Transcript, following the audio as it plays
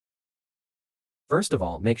First of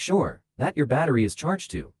all, make sure that your battery is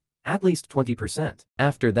charged to at least 20%.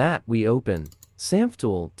 After that, we open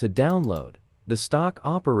SAMFTool to download the stock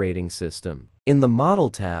operating system. In the Model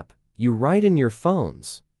tab, you write in your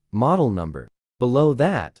phone's model number. Below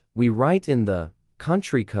that, we write in the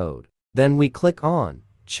country code. Then we click on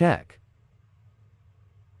Check.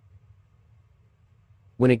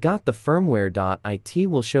 When it got the firmware.it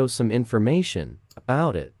will show some information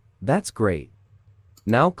about it. That's great.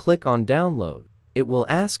 Now click on Download. It will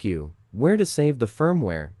ask you where to save the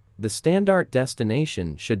firmware. The standard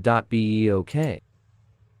destination should .be okay.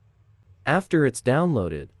 After it's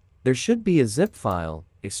downloaded, there should be a zip file.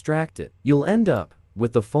 Extract it. You'll end up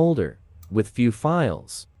with a folder with few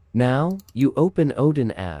files. Now, you open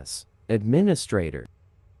ODIN as administrator.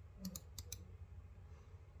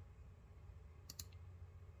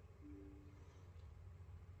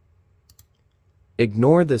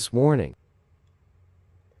 Ignore this warning.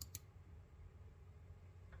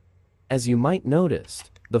 As you might notice,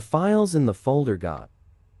 the files in the folder got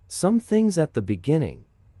some things at the beginning.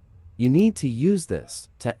 You need to use this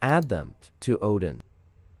to add them to ODIN.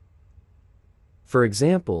 For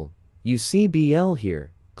example, you see BL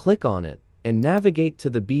here, click on it, and navigate to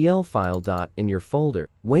the BL file. In your folder.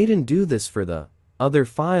 Wait and do this for the other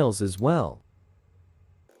files as well.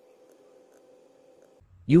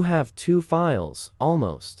 You have two files,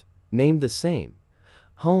 almost, named the same.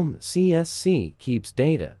 Home CSC keeps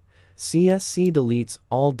data. CSC deletes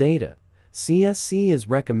all data. CSC is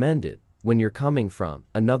recommended when you're coming from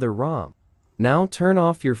another ROM. Now turn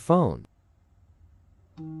off your phone.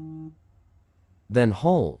 Then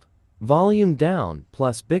hold volume down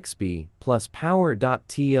plus Bixby plus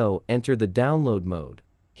power.to, enter the download mode.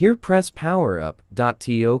 Here press power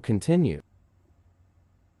up.to, continue.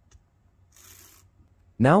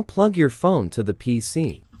 Now plug your phone to the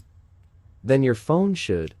PC. Then your phone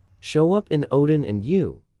should show up in ODIN and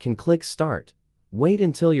you can click start. Wait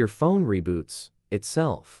until your phone reboots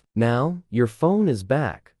itself. Now, your phone is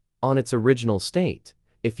back on its original state.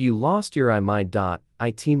 If you lost your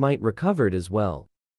it might recover it as well.